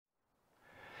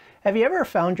Have you ever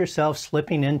found yourself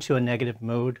slipping into a negative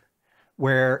mood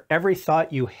where every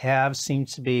thought you have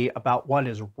seems to be about what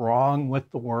is wrong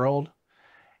with the world?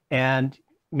 And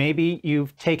maybe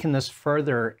you've taken this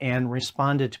further and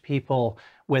responded to people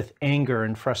with anger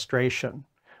and frustration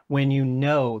when you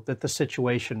know that the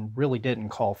situation really didn't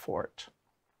call for it.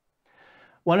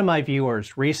 One of my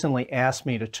viewers recently asked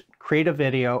me to create a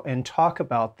video and talk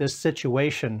about this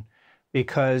situation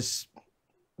because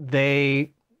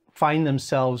they find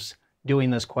themselves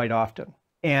doing this quite often.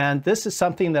 And this is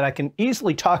something that I can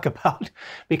easily talk about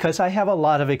because I have a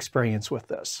lot of experience with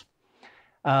this.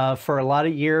 For a lot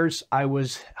of years, I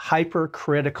was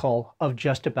hypercritical of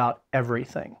just about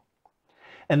everything.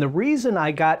 And the reason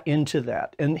I got into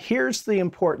that, and here's the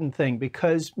important thing,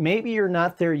 because maybe you're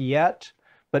not there yet,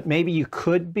 but maybe you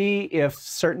could be if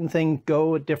certain things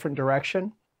go a different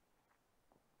direction.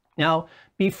 Now,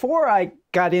 before I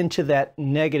got into that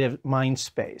negative mind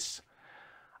space,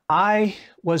 I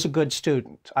was a good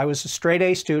student. I was a straight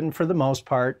A student for the most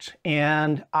part,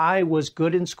 and I was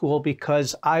good in school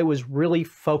because I was really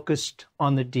focused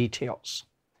on the details.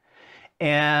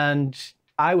 And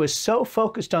I was so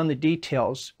focused on the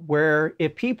details where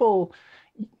if people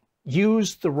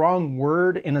use the wrong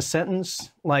word in a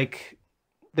sentence, like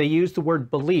they use the word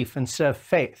belief instead of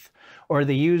faith, or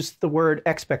they use the word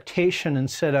expectation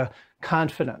instead of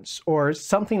confidence, or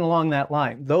something along that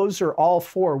line. Those are all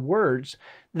four words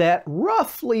that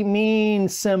roughly mean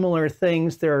similar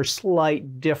things. There are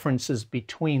slight differences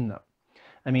between them.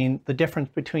 I mean, the difference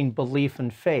between belief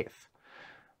and faith.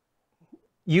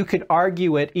 You could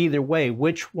argue it either way,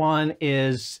 which one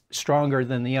is stronger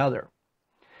than the other.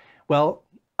 Well,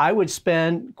 I would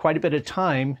spend quite a bit of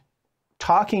time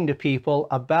talking to people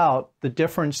about the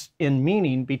difference in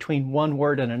meaning between one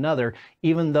word and another,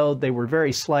 even though they were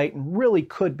very slight and really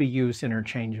could be used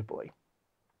interchangeably.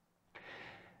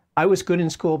 I was good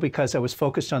in school because I was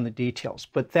focused on the details,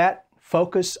 but that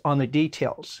focus on the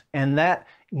details and that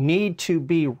need to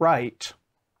be right,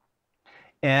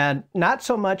 and not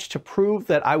so much to prove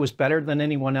that I was better than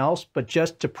anyone else, but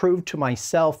just to prove to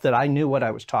myself that I knew what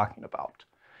I was talking about.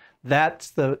 That's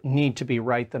the need to be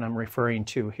right that I'm referring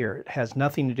to here. It has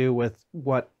nothing to do with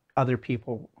what other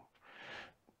people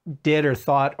did or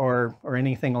thought or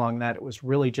anything along that. It was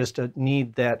really just a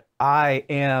need that I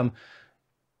am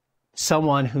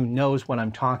someone who knows what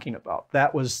I'm talking about.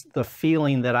 That was the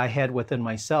feeling that I had within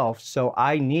myself. So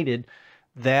I needed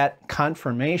that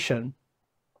confirmation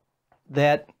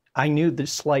that I knew the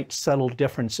slight subtle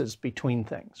differences between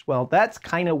things. Well, that's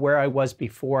kind of where I was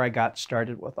before I got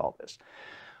started with all this.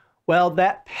 Well,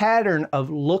 that pattern of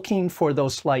looking for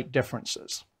those slight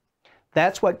differences,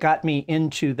 that's what got me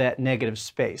into that negative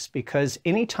space, because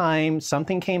anytime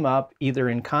something came up, either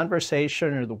in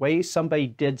conversation or the way somebody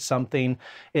did something,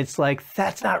 it's like,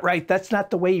 that's not right. That's not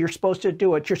the way you're supposed to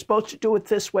do it. You're supposed to do it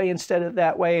this way instead of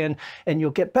that way, and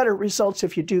you'll get better results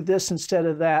if you do this instead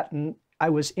of that. And I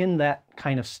was in that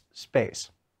kind of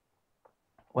space.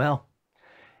 Well,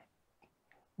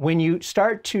 when you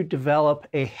start to develop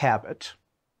a habit,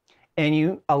 and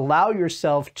you allow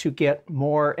yourself to get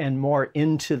more and more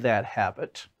into that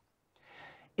habit,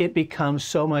 it becomes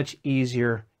so much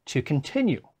easier to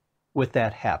continue with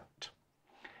that habit.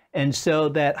 And so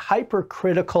that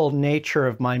hypercritical nature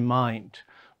of my mind,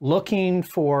 looking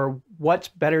for what's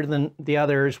better than the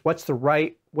others, what's the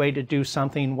right way to do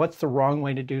something, what's the wrong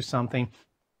way to do something,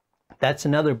 that's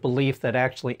another belief that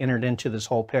actually entered into this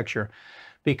whole picture.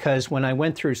 Because when I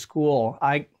went through school,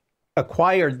 I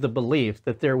acquired the belief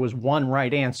that there was one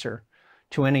right answer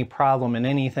to any problem and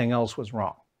anything else was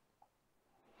wrong.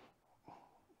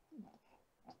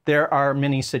 There are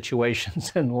many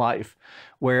situations in life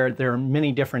where there are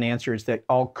many different answers that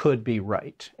all could be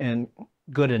right and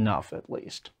good enough at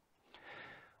least.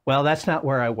 Well, that's not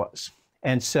where I was.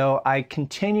 And so I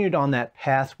continued on that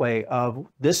pathway of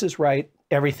this is right,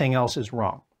 everything else is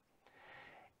wrong.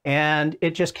 And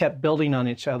it just kept building on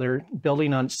each other,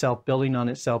 building on itself, building on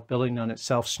itself, building on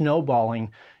itself,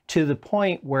 snowballing to the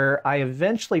point where I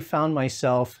eventually found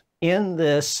myself in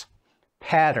this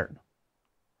pattern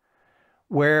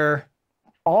where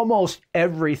almost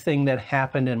everything that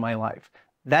happened in my life,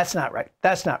 that's not right,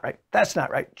 that's not right, that's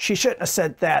not right, she shouldn't have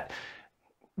said that,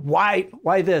 why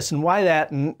this and why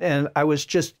that, and I was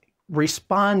just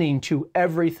responding to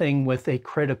everything with a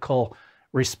critical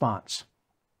response.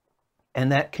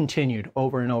 And that continued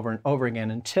over and over and over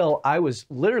again until I was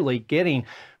literally getting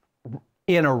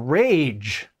in a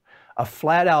rage, a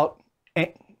flat out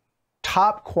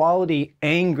top quality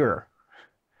anger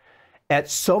at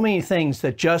so many things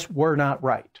that just were not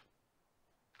right.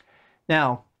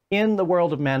 Now, in the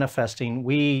world of manifesting,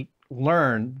 we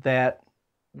learn that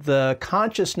the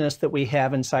consciousness that we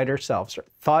have inside ourselves, our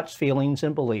thoughts, feelings,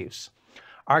 and beliefs,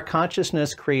 our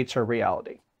consciousness creates our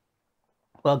reality.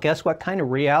 Well, guess what kind of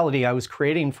reality I was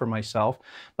creating for myself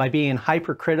by being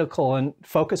hypercritical and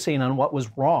focusing on what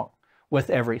was wrong with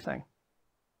everything?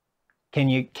 Can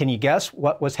you guess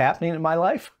what was happening in my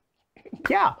life?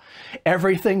 Yeah,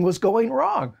 everything was going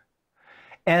wrong.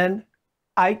 And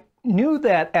I knew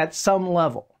that at some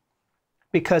level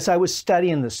because I was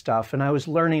studying this stuff and I was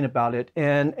learning about it.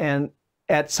 And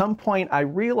at some point I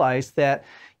realized that,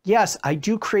 yes, I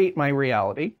do create my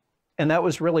reality. And that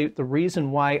was really the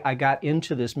reason why I got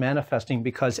into this manifesting,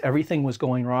 because everything was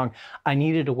going wrong. I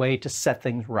needed a way to set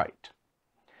things right.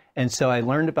 And so I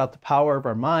learned about the power of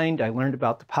our mind. I learned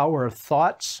about the power of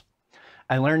thoughts.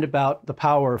 I learned about the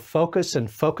power of focus and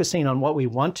focusing on what we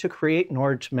want to create in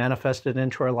order to manifest it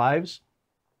into our lives.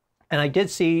 And I did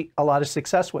see a lot of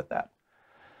success with that.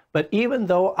 But even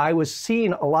though I was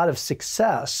seeing a lot of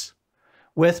success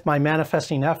with my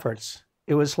manifesting efforts,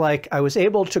 it was like I was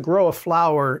able to grow a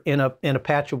flower in a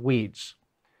patch of weeds,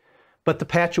 but the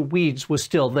patch of weeds was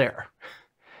still there.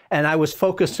 And I was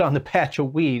focused on the patch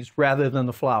of weeds rather than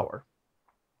the flower.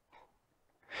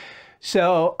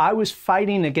 So I was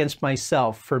fighting against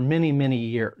myself for many, many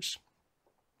years,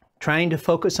 trying to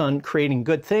focus on creating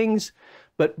good things,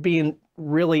 but being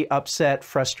really upset,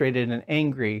 frustrated, and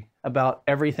angry about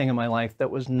everything in my life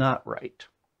that was not right.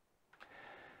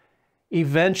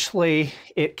 Eventually,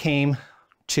 it came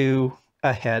to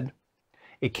a head.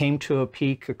 It came to a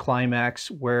peak, a climax,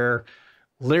 where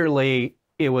literally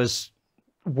it was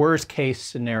worst case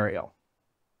scenario.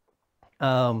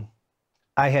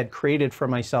 I had created for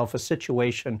myself a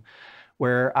situation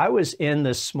where I was in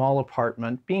this small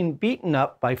apartment being beaten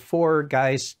up by 4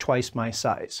 guys twice my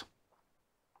size.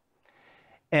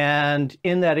 And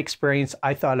in that experience,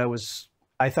 I thought it was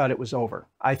over.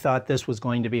 I thought this was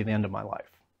going to be the end of my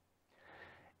life.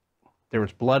 There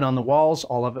was blood on the walls.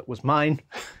 All of it was mine.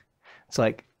 It's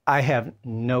like, I have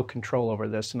no control over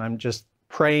this. And I'm just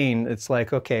praying. It's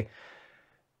like, okay,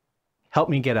 help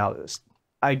me get out of this.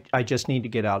 I just need to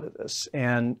get out of this.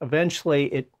 And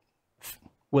eventually it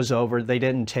was over. They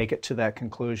didn't take it to that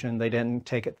conclusion. They didn't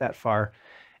take it that far.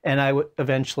 And I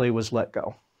eventually was let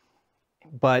go.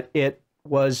 But it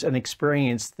was an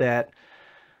experience that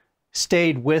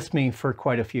stayed with me for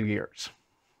quite a few years.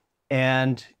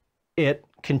 And it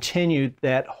continued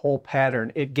that whole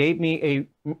pattern. It gave me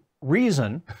a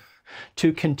reason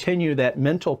to continue that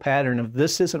mental pattern of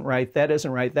this isn't right,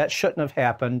 that shouldn't have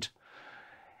happened.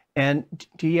 And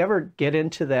do you ever get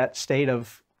into that state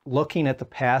of looking at the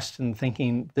past and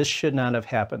thinking, this should not have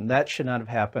happened, that should not have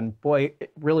happened? Boy,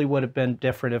 it really would have been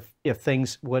different if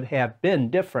things would have been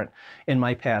different in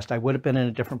my past. I would have been in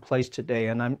a different place today,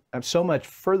 and I'm so much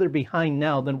further behind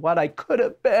now than what I could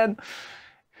have been.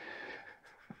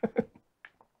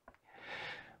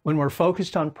 When we're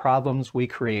focused on problems, we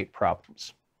create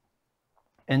problems.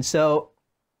 And so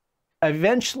I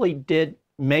eventually did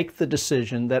make the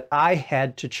decision that I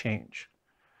had to change.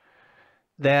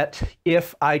 That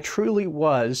if I truly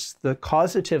was the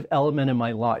causative element in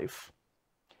my life,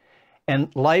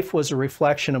 and life was a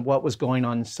reflection of what was going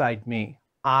on inside me,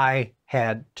 I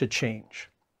had to change.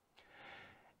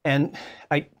 And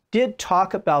I did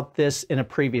talk about this in a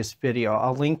previous video.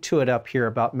 I'll link to it up here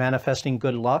about manifesting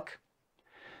good luck,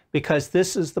 because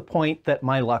this is the point that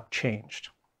my luck changed.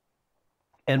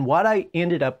 And what I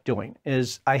ended up doing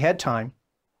is I had time.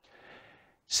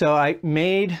 So I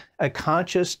made a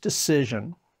conscious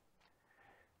decision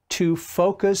to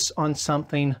focus on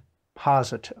something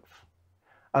positive.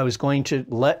 I was going to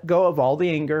let go of all the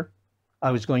anger.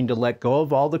 I was going to let go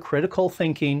of all the critical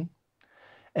thinking.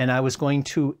 And I was going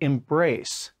to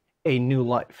embrace a new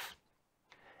life.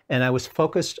 And I was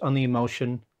focused on the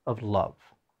emotion of love.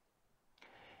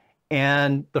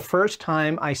 And the first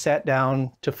time I sat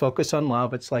down to focus on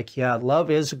love, it's like, yeah,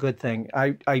 love is a good thing.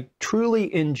 I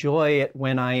truly enjoy it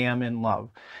when I am in love.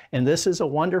 And this is a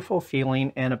wonderful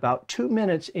feeling. And about 2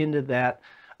 minutes into that,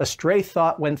 a stray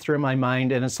thought went through my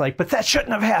mind, and it's like, but that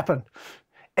shouldn't have happened.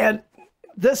 And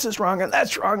this is wrong, and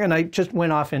that's wrong. And I just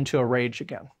went off into a rage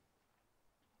again.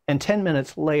 And 10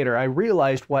 minutes later, I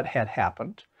realized what had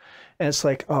happened. And it's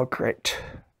like, oh, great.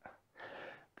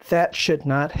 That should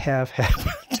not have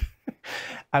happened.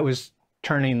 I was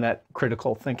turning that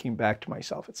critical thinking back to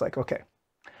myself. It's like, okay,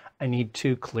 I need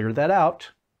to clear that out,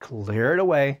 clear it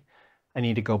away. I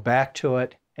need to go back to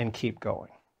it and keep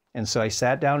going. And so I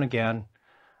sat down again.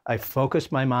 I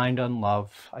focused my mind on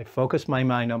love. I focused my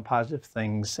mind on positive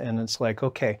things. And it's like,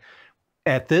 okay,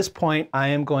 at this point, I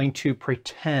am going to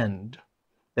pretend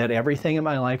that everything in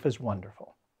my life is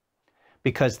wonderful,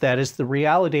 because that is the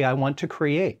reality I want to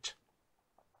create.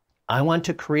 I want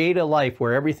to create a life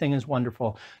where everything is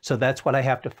wonderful. So that's what I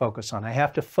have to focus on. I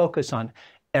have to focus on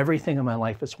everything in my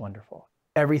life is wonderful.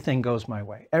 Everything goes my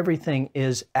way. Everything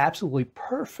is absolutely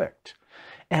perfect.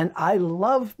 And I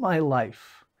love my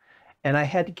life. And I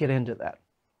had to get into that.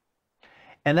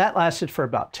 And that lasted for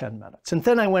about 10 minutes. And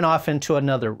then I went off into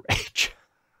another rage.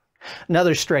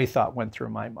 Another stray thought went through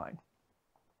my mind.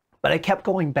 But I kept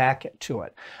going back to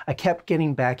it. I kept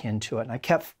getting back into it. And I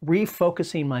kept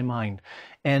refocusing my mind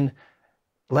and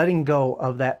letting go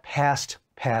of that past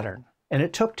pattern. And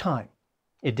it took time.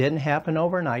 It didn't happen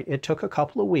overnight. It took a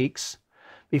couple of weeks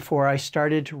before I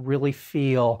started to really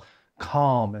feel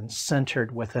calm and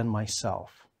centered within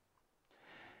myself.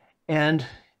 And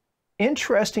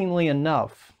interestingly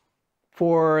enough,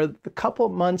 for the couple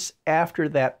of months after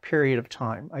that period of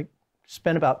time, I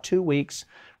spent about 2 weeks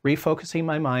refocusing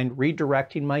my mind,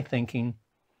 redirecting my thinking.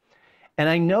 And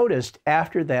I noticed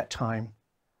after that time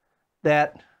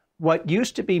that what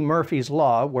used to be Murphy's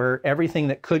Law, where everything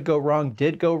that could go wrong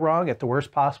did go wrong at the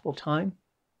worst possible time,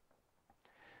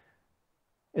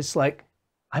 it's like,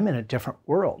 I'm in a different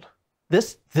world.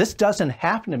 This doesn't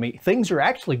happen to me. Things are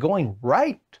actually going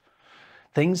right.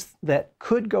 Things that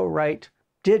could go right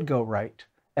did go right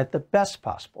at the best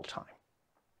possible time.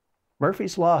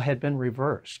 Murphy's Law had been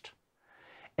reversed.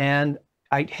 And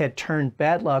I had turned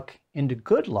bad luck into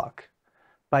good luck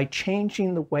by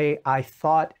changing the way I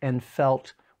thought and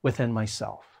felt within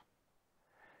myself.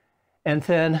 And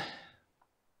then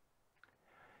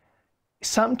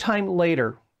sometime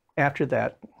later after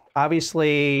that,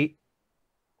 obviously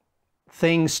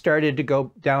things started to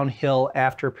go downhill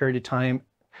after a period of time,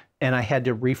 and I had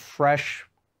to refresh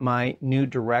my new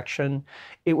direction.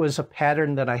 It was a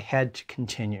pattern that I had to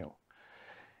continue.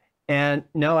 And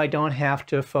no, I don't have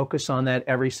to focus on that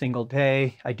every single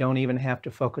day. I don't even have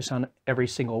to focus on it every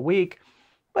single week.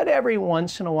 But every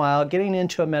once in a while, getting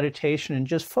into a meditation and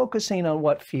just focusing on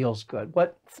what feels good,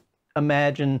 what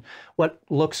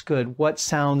looks good, what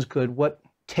sounds good, what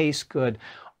tastes good,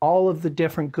 all of the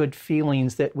different good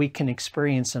feelings that we can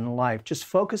experience in life, just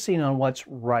focusing on what's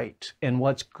right and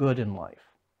what's good in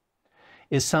life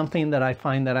is something that I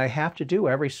find that I have to do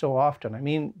every so often. I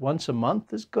mean, once a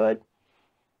month is good.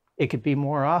 It could be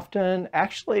more often,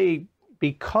 actually,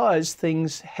 because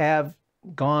things have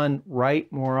gone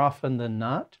right more often than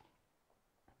not.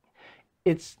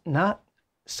 It's not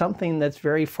something that's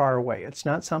very far away. It's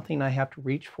not something I have to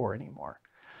reach for anymore.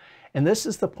 And this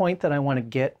is the point that I want to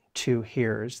get to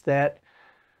here, is that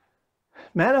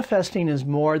manifesting is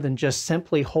more than just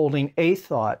simply holding a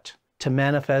thought to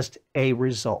manifest a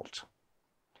result.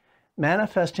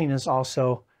 Manifesting is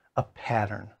also a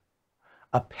pattern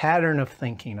of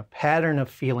thinking, a pattern of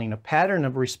feeling, a pattern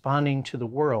of responding to the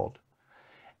world.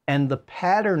 And the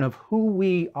pattern of who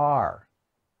we are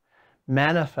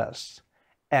manifests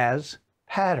as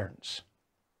patterns.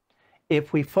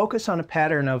 If we focus on a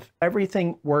pattern of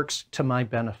everything works to my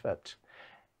benefit,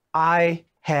 I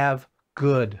have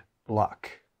good luck.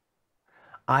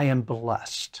 I am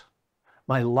blessed.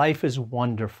 My life is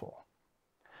wonderful.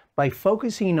 By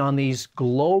focusing on these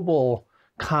global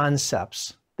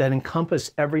concepts that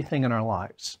encompass everything in our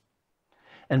lives,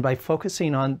 and by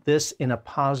focusing on this in a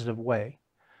positive way,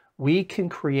 we can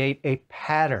create a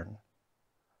pattern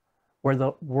where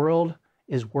the world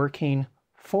is working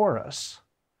for us,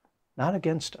 not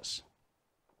against us.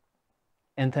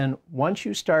 And then once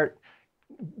you start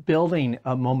building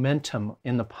a momentum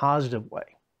in the positive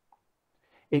way,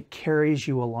 it carries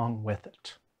you along with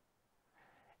it.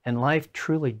 And life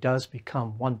truly does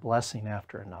become one blessing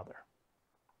after another.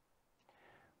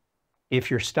 If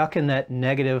you're stuck in that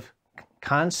negative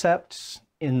concepts,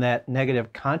 in that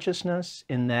negative consciousness,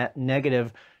 in that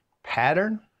negative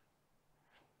pattern,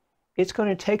 it's going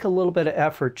to take a little bit of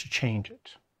effort to change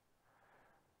it.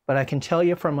 But I can tell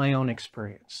you from my own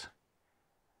experience,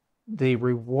 the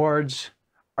rewards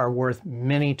are worth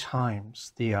many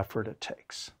times the effort it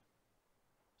takes.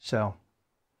 So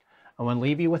I want to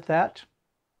leave you with that.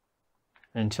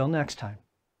 And until next time,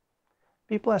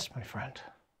 be blessed, my friend.